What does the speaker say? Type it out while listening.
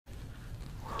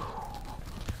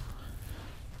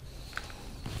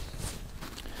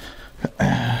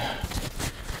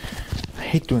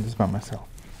hate doing this by myself.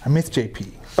 I miss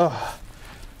JP. Ugh.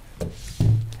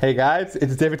 Hey guys,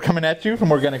 it's David coming at you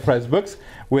from Organic Price Books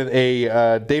with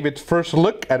a David's first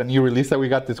look at a new release that we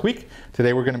got this week.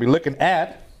 Today we're going to be looking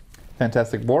at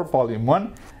Fantastic Four Volume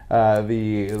 1,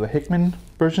 the Hickman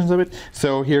versions of it.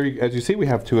 So here, as you see, we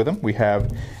have two of them. We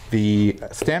have the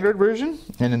standard version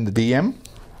and then the DM.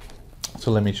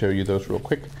 So let me show you those real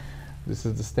quick. This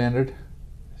is the standard,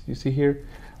 as you see here,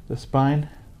 the spine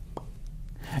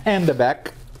and the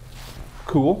back.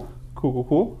 Cool.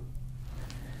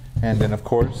 And then of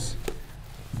course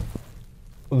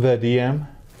the DM,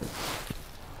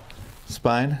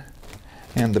 spine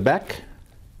and the back.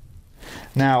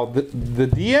 Now the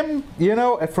DM, you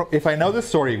know, if I know the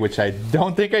story, which I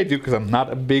don't think I do because I'm not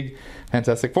a big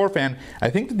Fantastic Four fan, I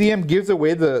think the DM gives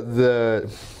away the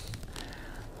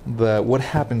what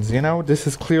happens, you know. This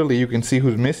is clearly, you can see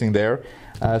who's missing there.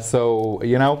 So,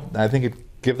 you know, I think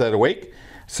it gives that away.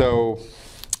 So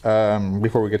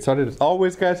before we get started, as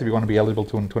always guys, if you want to be eligible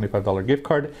to win a $25 gift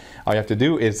card, all you have to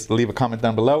do is leave a comment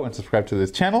down below and subscribe to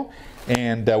this channel.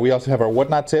 And we also have our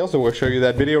Whatnot sale, so we'll show you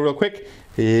that video real quick.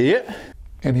 Yeah.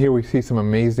 And here we see some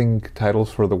amazing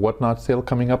titles for the Whatnot sale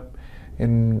coming up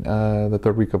in the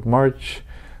third week of March.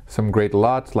 Some great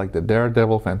lots like the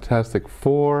Daredevil, Fantastic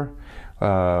Four,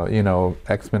 you know,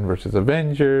 X-Men versus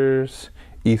Avengers,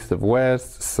 East of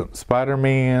West, some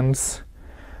Spider-Mans,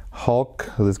 Hulk,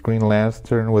 this Green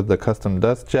Lantern with the custom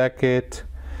dust jacket,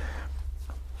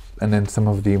 and then some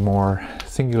of the more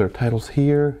singular titles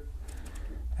here,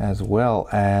 as well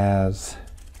as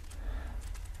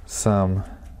some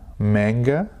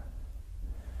manga,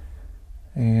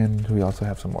 and we also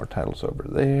have some more titles over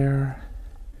there.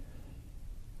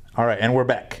 All right, and we're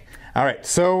back. All right,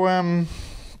 so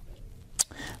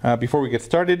before we get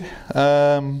started,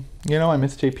 you know, I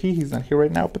miss JP. He's not here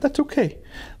right now, but that's okay.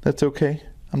 That's okay.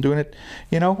 I'm doing it.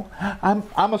 You know,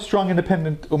 I'm a strong,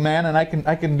 independent man, and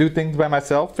I can do things by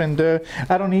myself, and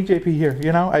I don't need JP here.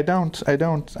 You know, I don't.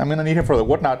 I'm gonna need him for the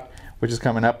Whatnot, which is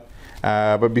coming up.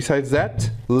 But besides that,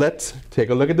 let's take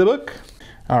a look at the book.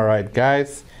 All right,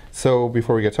 guys. So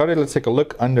before we get started, let's take a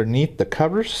look underneath the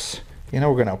covers. You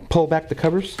know, we're gonna pull back the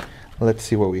covers. Let's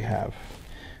see what we have.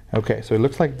 Okay, so it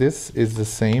looks like this is the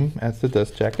same as the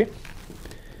dust jacket.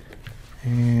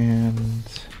 And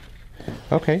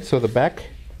okay, so the back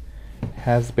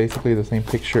has basically the same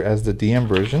picture as the DM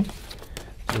version.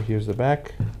 So here's the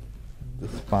back, the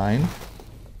spine,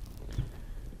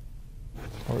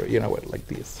 or you know what, like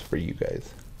this for you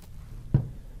guys.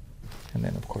 And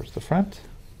then of course the front.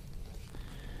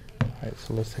 All right,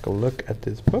 so let's take a look at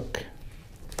this book.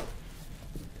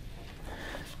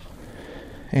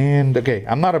 And okay,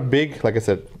 I'm not a big, like I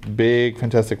said, big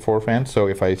Fantastic Four fan, so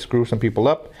if I screw some people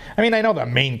up, I mean, I know the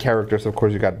main characters, of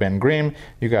course. You got Ben Grimm,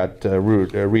 you got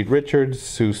Reed Richards,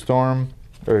 Sue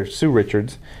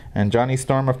Richards, and Johnny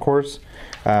Storm, of course.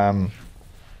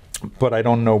 But I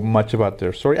don't know much about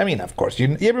their story. I mean, of course,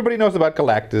 everybody knows about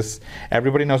Galactus.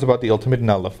 Everybody knows about the Ultimate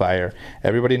Nullifier.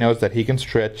 Everybody knows that he can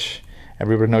stretch.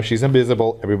 Everybody knows she's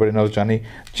invisible. Everybody knows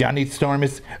Johnny Storm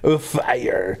is a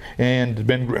fire, and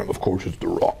Ben Grimm, of course, is the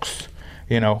rocks.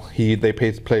 You know, they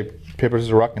play paper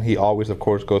scissors rock, and he always, of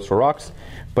course, goes for rocks.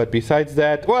 But besides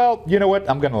that, well, you know what?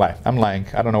 I'm gonna lie. I'm lying.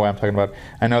 I don't know what I'm talking about.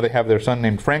 I know they have their son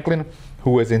named Franklin,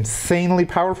 who is insanely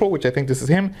powerful, which I think this is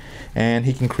him, and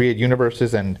he can create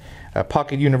universes and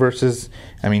pocket universes.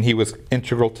 I mean, he was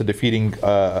integral to defeating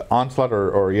Onslaught,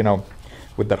 or you know,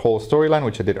 with that whole storyline,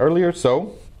 which I did earlier.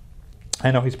 So I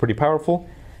know he's pretty powerful,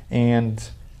 and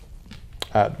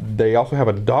they also have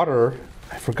a daughter.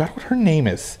 I forgot what her name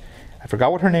is. If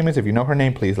you know her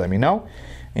name, please let me know.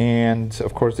 And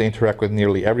of course, they interact with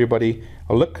nearly everybody.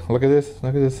 Oh, look at this,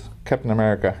 Captain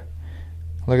America.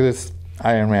 Look at this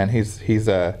Iron Man. He's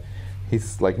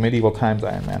like medieval times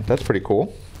Iron Man. That's pretty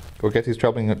cool. I guess he's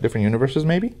traveling in different universes,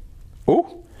 maybe.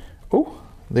 Oh,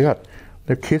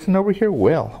 they're kissing over here.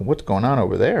 Well, what's going on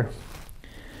over there?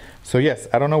 So yes,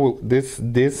 I don't know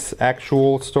this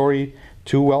actual story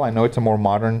too well. I know it's a more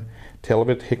modern tale of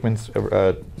it, Hickman's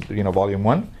you know, Volume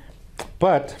 1,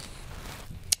 but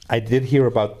I did hear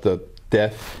about the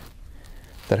death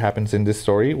that happens in this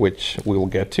story, which we will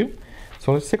get to.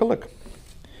 So let's take a look.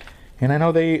 And I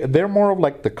know they're more of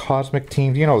like the cosmic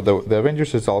team. You know, the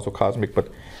Avengers is also cosmic, but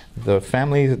the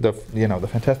family, you know, the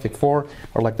Fantastic Four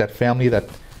are like that family that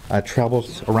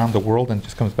travels around the world and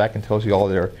just comes back and tells you all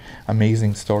their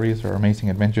amazing stories or amazing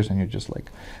adventures, and you're just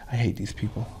like, I hate these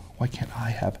people. Why can't I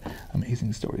have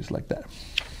amazing stories like that?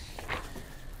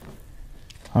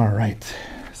 All right,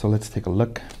 so let's take a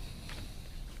look.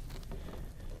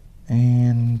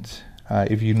 And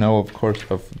if you know, of course,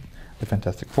 of the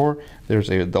Fantastic Four. There's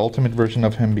the ultimate version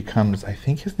of him becomes, I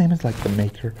think his name is like the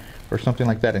Maker or something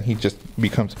like that, and he just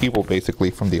becomes evil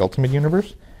basically from the Ultimate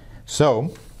Universe.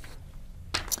 So,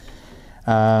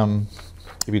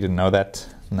 if you didn't know that,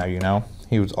 now you know.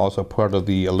 He was also part of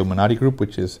the Illuminati group,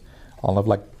 which is all of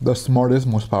like the smartest,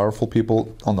 most powerful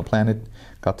people on the planet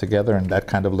got together, and that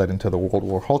kind of led into the World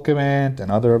War Hulk event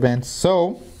and other events.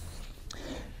 So,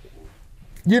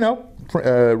 you know,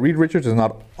 Reed Richards is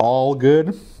not all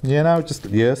good, you know, just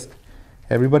yes,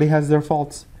 everybody has their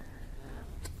faults.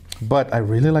 But I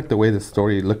really like the way the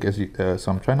story look as you,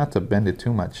 so I'm trying not to bend it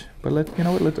too much. But let's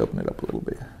open it up a little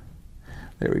bit.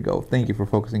 There we go. Thank you for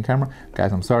focusing camera,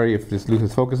 guys. I'm sorry if this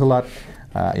loses focus a lot.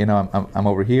 You know, I'm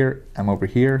over here,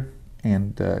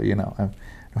 and you know, I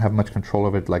don't have much control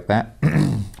of it like that.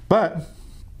 But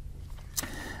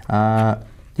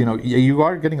you know, you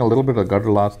are getting a little bit of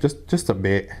gutter loss, just a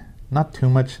bit, not too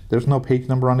much. There's no page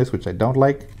number on this, which I don't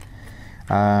like.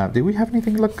 Did we have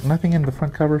anything? Look, nothing in the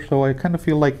front cover, so I kind of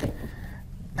feel like,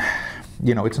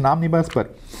 you know, it's an omnibus,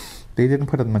 but they didn't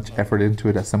put as much effort into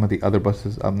it as some of the other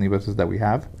omnibuses that we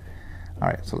have. All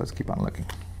right, so let's keep on looking.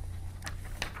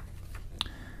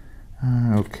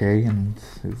 Okay, and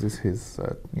is this his,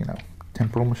 you know,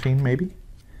 temporal machine maybe?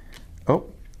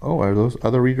 Oh, are those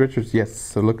other Reed Richards? Yes.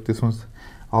 So look, this one's.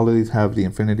 All of these have the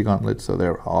Infinity Gauntlet, so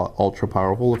they're all ultra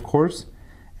powerful, of course,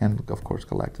 and of course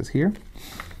Galactus here.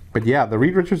 But yeah, the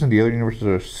Reed Richards and the other universes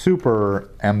are super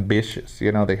ambitious.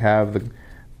 You know, they have the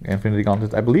Infinity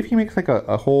Gauntlet. I believe he makes like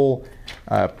a whole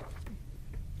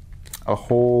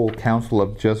council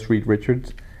of just Reed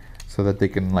Richards, so that they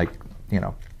can, like, you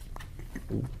know,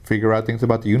 figure out things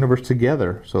about the universe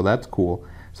together. So that's cool.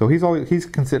 So he's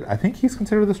considered. I think he's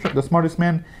considered the smartest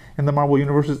man in the Marvel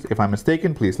universes. If I'm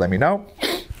mistaken, please let me know.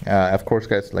 Of course,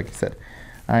 guys, like I said,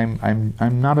 I'm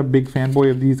not a big fanboy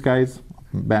of these guys.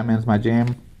 Batman's my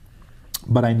jam,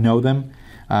 but I know them.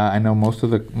 I know most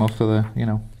of the you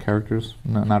know, characters.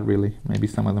 No, not really. Maybe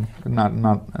some of them.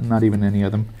 Not even any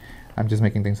of them. I'm just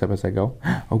making things up as I go.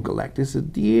 Oh, Galactus is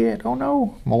dead. Oh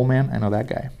no, Mole Man. I know that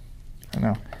guy. I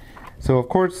know. So of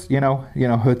course, you know,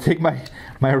 take my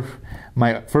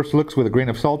first looks with a grain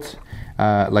of salt.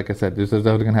 Like I said, this is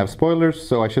definitely gonna have spoilers,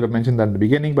 so I should have mentioned that in the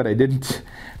beginning, but I didn't.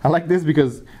 I like this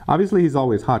because obviously he's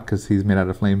always hot because he's made out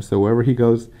of flames. So wherever he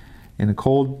goes in the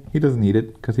cold, he doesn't need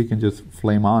it because he can just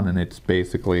flame on, and it's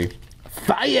basically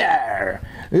fire.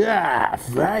 Yeah,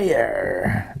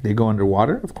 fire. They go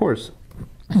underwater, of course.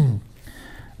 The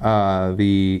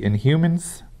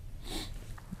Inhumans,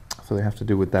 so they have to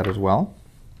do with that as well.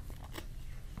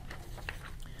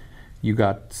 You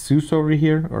got Seuss over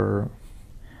here, or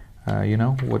you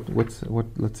know, what? Let's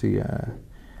see.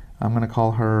 I'm gonna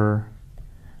call her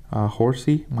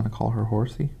Horsey.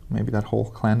 Maybe that whole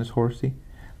clan is Horsey.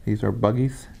 These are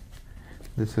Buggies.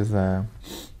 This is you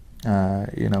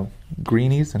know,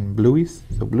 Greenies and Blueies.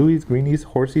 So Blueies, Greenies,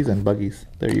 Horsies, and Buggies.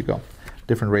 There you go.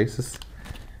 Different races.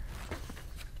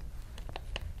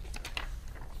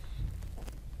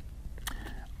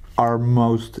 Our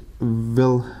most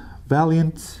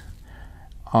valiant.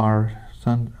 Our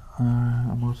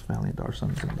most valiant, our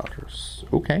sons and daughters.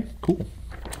 Okay, cool.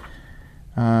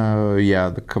 Yeah,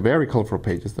 the very colorful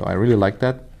pages, though. I really like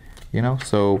that. You know,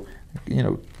 so, you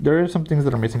know, there are some things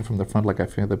that are missing from the front, like I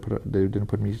feel they didn't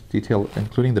put me detail,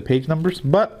 including the page numbers,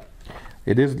 but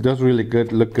it does really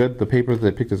look good. The paper that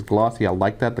they picked is glossy. I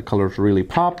like that. The colors really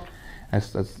pop,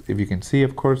 as if you can see,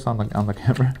 of course, on the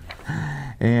camera.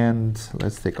 And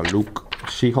let's take a look.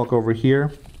 She-Hulk over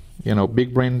here. You know,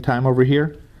 big brain time over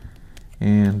here.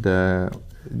 And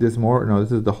this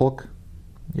is the Hulk,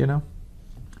 you know.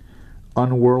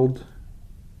 Unworld.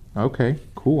 Okay,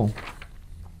 cool.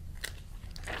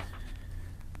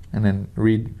 And then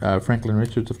Franklin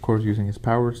Richards, of course, using his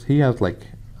powers. He has like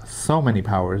so many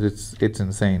powers. It's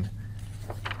insane.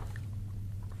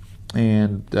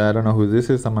 And I don't know who this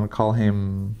is. I'm gonna call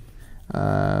him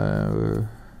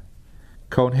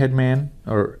Conehead Man,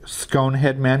 or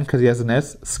Sconehead Man, because he has an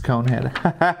S. Sconehead.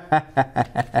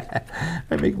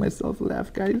 I make myself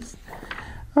laugh, guys.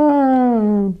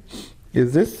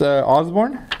 Is this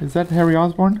Osborn? Is that Harry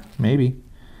Osborn? Maybe.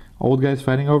 Old guys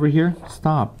fighting over here?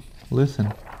 Stop.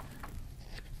 Listen.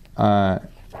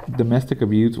 Domestic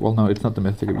abuse. Well, no, it's not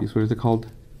domestic abuse. What is it called?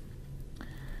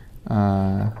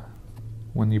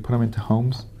 When you put them into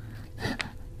homes.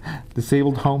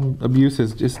 Disabled home abuse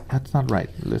is just, that's not right.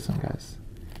 Listen, guys.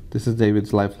 This is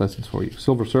David's life lessons for you.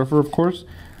 Silver Surfer, of course.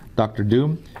 Dr.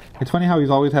 Doom. It's funny how he's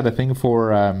always had a thing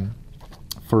for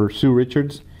Sue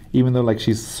Richards, even though like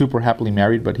she's super happily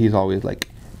married, but he's always like,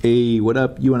 hey, what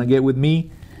up? You want to get with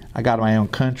me? I got my own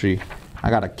country. I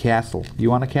got a castle. You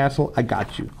want a castle? I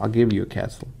got you. I'll give you a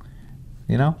castle.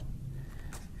 You know,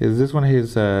 is this one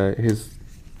his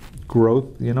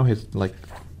growth? You know, his like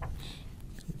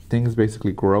things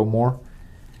basically grow more.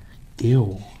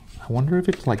 Ew. I wonder if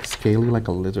it's like scaly like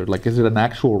a lizard. Like, is it an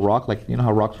actual rock? Like, you know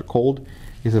how rocks are cold?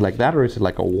 Is it like that, or is it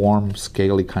like a warm,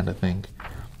 scaly kind of thing?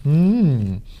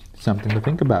 Something to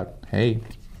think about. Hey,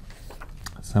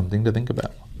 something to think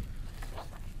about.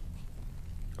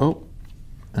 Oh,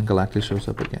 and Galactus shows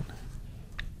up again.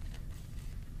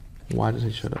 Why does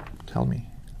he show up? Tell me.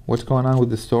 What's going on with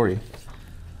this story?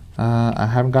 I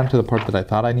haven't gotten to the part that I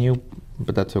thought I knew,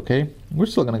 but that's okay. We're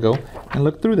still gonna go and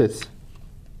look through this.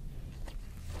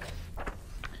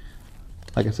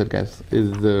 Like I said, guys,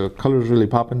 the colors really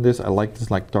pop in this. I like this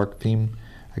like dark theme.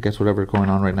 I guess whatever's going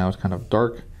on right now is kind of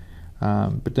dark.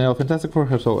 But you know, Fantastic Four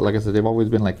have, so like I said, they've always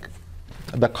been like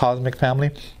the cosmic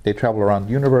family. They travel around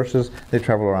universes. They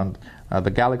travel around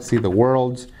the galaxy, the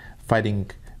worlds, fighting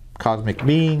cosmic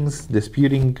beings,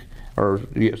 disputing or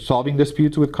solving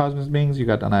disputes with cosmic beings. You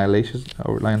got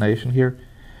annihilation here.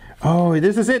 Oh,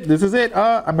 this is it. This is it.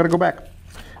 I'm gonna go back.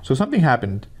 So something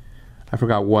happened. I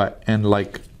forgot what, and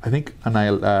like I think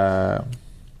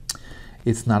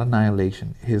it's not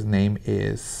Annihilation. His name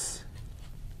is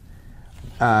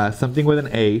something with an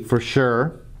A for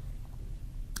sure.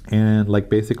 And like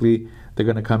basically they're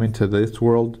gonna come into this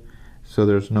world, so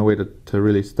there's no way to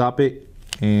really stop it.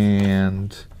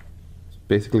 And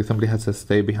basically somebody has to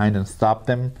stay behind and stop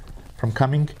them from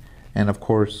coming. And of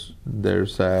course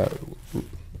there's I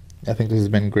think this is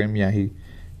Ben Grimm. Yeah,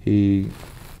 he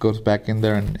goes back in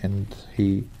there and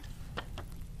he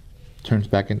turns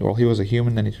back into, well, he was a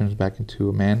human, then he turns back into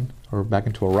a man, or back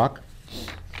into a rock.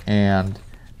 And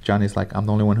Johnny's like, I'm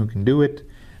the only one who can do it.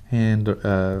 And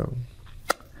the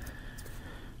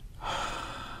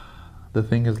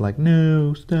thing is like,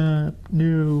 no, stop,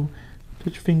 no,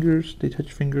 touch fingers. They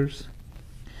touch fingers.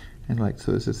 And like,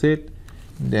 so this is it.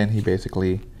 And then he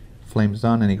basically flames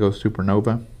on and he goes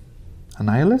supernova.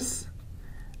 Annihilus?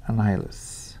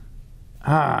 Annihilus.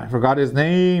 I forgot his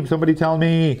name. Somebody tell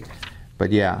me.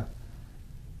 But yeah,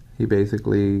 he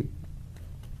basically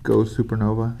goes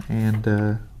supernova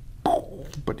and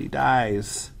but he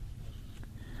dies.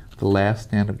 The last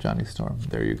stand of Johnny Storm.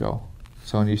 There you go.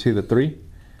 So when you see the three,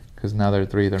 because now they're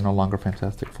three, they're no longer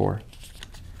Fantastic Four.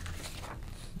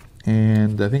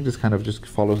 And I think this kind of just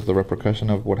follows the repercussion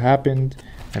of what happened.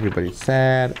 Everybody's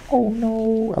sad. Oh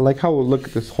no. I like how, look,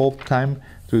 this whole time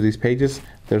through these pages,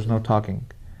 there's no talking.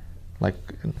 Like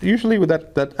usually with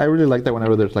that I really like that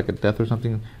whenever there's like a death or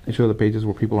something, they show the pages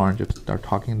where people aren't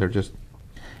talking, they're just,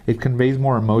 it conveys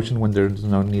more emotion when there's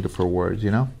no need for words, you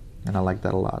know? And I like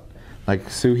that a lot. Like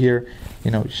Sue here,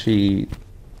 you know, she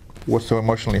was so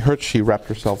emotionally hurt, she wrapped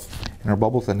herself in her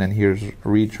bubbles, and then here's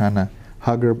Reed trying to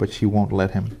hug her, but she won't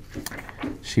let him.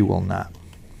 She will not.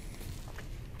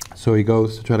 So he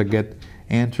goes to try to get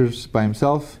answers by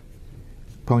himself,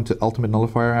 points the ultimate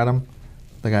nullifier at him.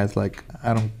 The guy's like,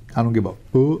 I don't give a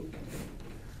fuck.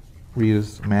 Reed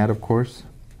is mad, of course.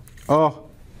 Oh.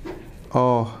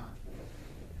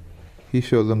 He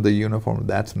shows them the uniform.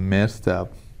 That's messed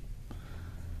up.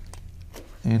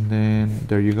 And then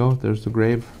there you go. There's the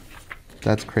grave.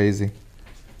 That's crazy.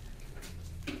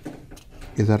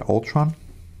 Is that Ultron?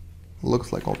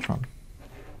 Looks like Ultron.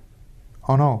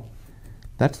 Oh no,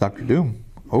 that's Dr. Doom.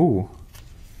 Oh,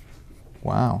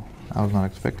 wow. I was not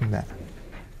expecting that.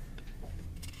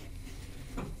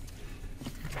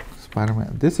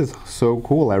 Spider-Man. This is so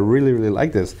cool. I really, really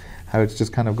like this. How it's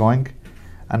just kind of going.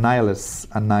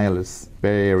 Annihilus.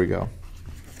 There we go.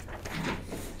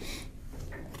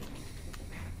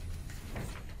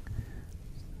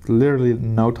 Literally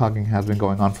no talking has been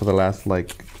going on for the last,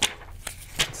 like,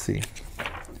 let's see,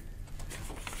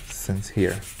 since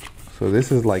here. So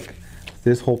this is like,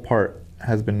 this whole part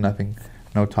has been nothing,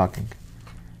 no talking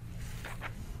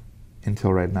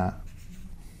until right now.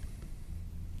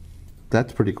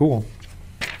 That's pretty cool.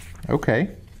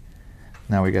 Okay.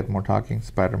 Now we get more talking.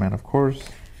 Spider-Man, of course,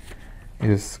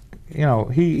 is, you know,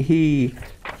 he's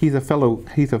a fellow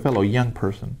young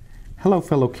person. Hello,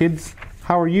 fellow kids.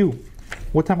 How are you?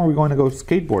 What time are we going to go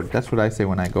skateboard? That's what I say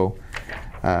when I go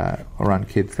around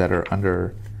kids that are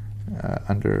under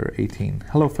 18.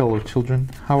 Hello, fellow children.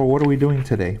 What are we doing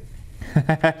today?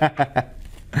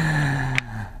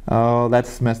 Oh,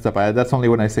 that's messed up. That's only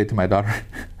when I say to my daughter.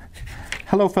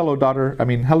 Hello, fellow daughter.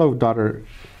 Hello, daughter,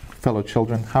 fellow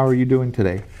children. How are you doing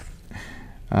today?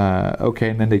 Okay,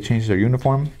 and then they changed their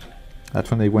uniform.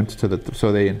 That's when they went to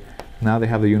the, now they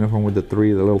have the uniform with the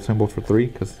three, the little symbol for three,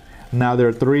 because now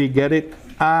they're three, get it?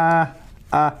 And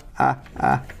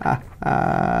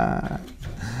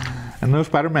no,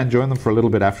 Spider-Man joined them for a little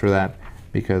bit after that,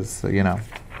 because, you know,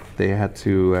 they had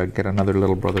to get another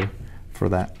little brother for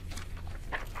that.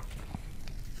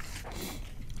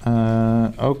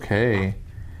 Okay.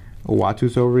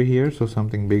 Watu's over here, so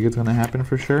something big is gonna happen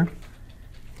for sure.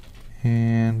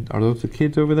 And are those the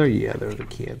kids over there? Yeah, they're the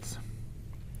kids.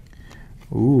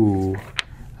 Ooh.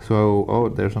 So, oh,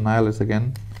 there's an Nihilus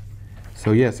again.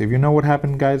 So yes, if you know what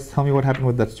happened, guys, tell me what happened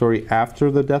with that story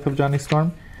after the death of Johnny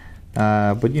Storm.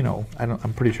 But you know,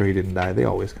 I'm pretty sure he didn't die. They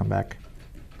always come back.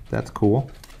 That's cool.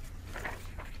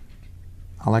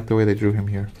 I like the way they drew him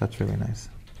here. That's really nice.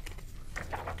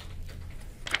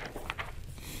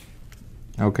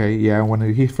 Okay, yeah, when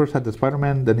he first had the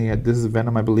Spider-Man, then he had, this is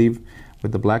Venom, I believe,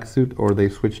 with the black suit, or they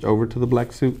switched over to the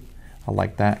black suit. I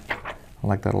like that. I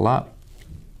like that a lot.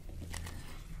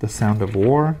 The Sound of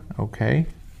War, okay.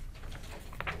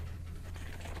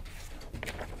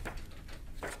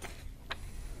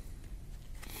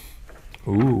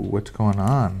 Ooh, what's going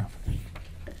on?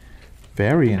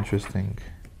 Very interesting.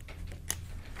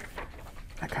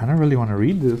 I kind of really want to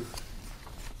read this.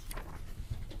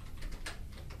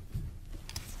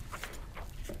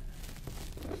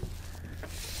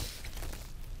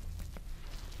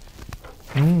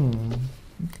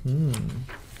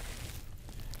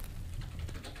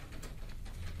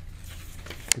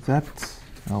 Is that?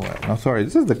 Oh well, no, sorry.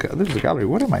 This is the gallery.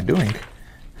 What am I doing?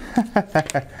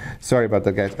 Sorry about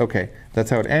that, guys. Okay, that's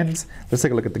how it ends. Let's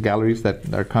take a look at the galleries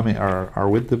that are coming are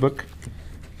with the book.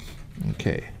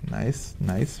 Okay, nice,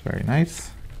 nice, very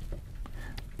nice.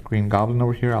 Green Goblin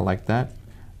over here. I like that.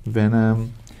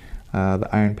 Venom, the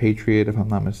Iron Patriot, if I'm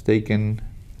not mistaken.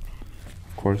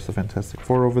 Of course, the Fantastic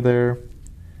Four over there.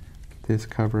 This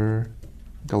cover,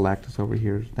 Galactus over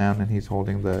here is down and he's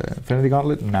holding the Infinity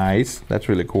Gauntlet. Nice, that's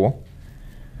really cool.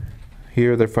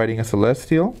 Here they're fighting a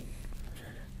Celestial.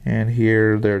 And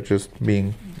here they're just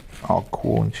being all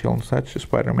cool and chill and such.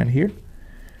 Spider-Man here.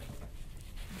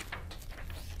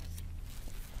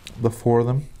 The four of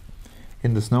them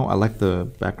in the snow. I like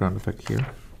the background effect here.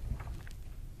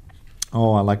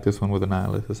 Oh, I like this one with the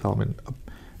Nihilus helmet up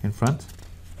in front.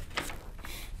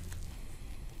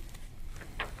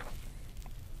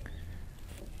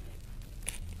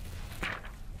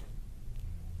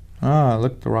 Ah,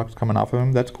 look, the rock's coming off of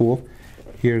him. That's cool.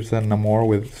 Here's Namor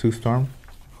with Sue Storm,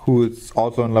 who is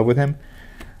also in love with him.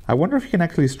 I wonder if he can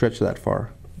actually stretch that far.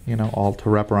 You know, all to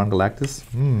wrap around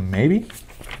Galactus. Maybe.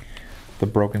 The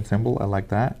broken symbol, I like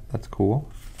that. That's cool.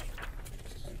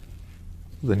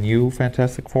 The new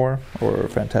Fantastic Four, or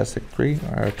Fantastic 3,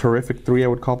 or Terrific 3 I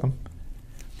would call them.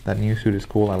 That new suit is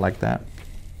cool, I like that.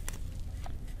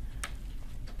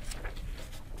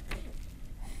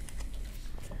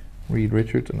 Reed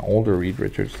Richards, an older Reed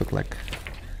Richards, look like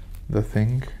the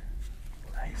Thing.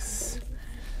 Nice.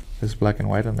 This is black and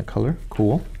white on the color,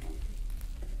 cool.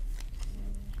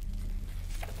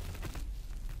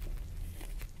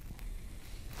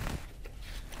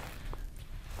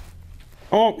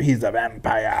 Oh, he's a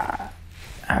vampire.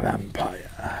 A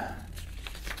vampire.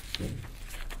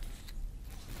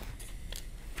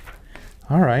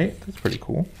 Alright, that's pretty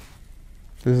cool.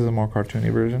 This is a more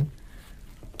cartoony version.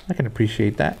 I can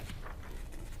appreciate that.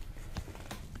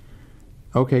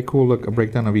 Okay, cool. Look, a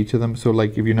breakdown of each of them. So,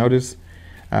 like, if you notice,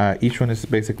 each one is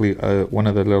basically one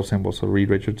of the little symbols. So, Reed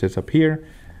Richards is up here,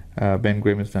 Ben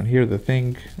Grimm is down here, the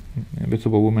Thing,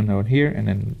 Invisible Woman down here, and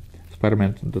then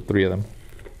Spider-Man, the three of them.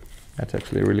 That's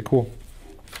actually really cool.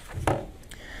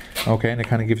 Okay, and it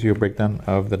kind of gives you a breakdown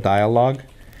of the dialogue.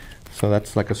 So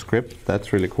that's like a script.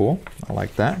 That's really cool. I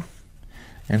like that.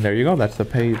 And there you go. That's the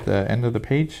page, the end of the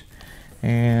page,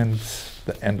 and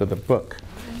the end of the book.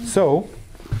 So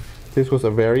this was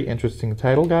a very interesting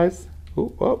title, guys.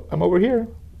 Ooh, oh, I'm over here.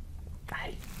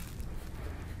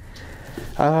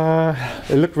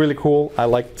 It looked really cool. I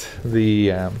liked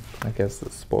the, I guess,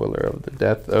 the spoiler of the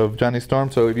death of Johnny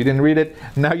Storm. So if you didn't read it,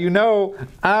 now you know.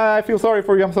 I feel sorry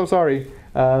for you. I'm so sorry.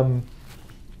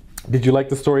 Did you like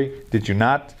the story? Did you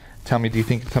not? Tell me, do you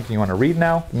think it's something you want to read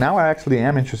now? Now I actually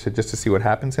am interested just to see what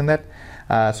happens in that.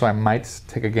 So I might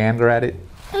take a gander at it.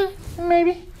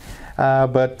 Maybe.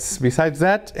 But besides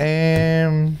that,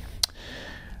 I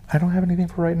don't have anything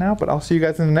for right now, but I'll see you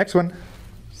guys in the next one.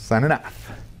 Signing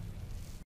off.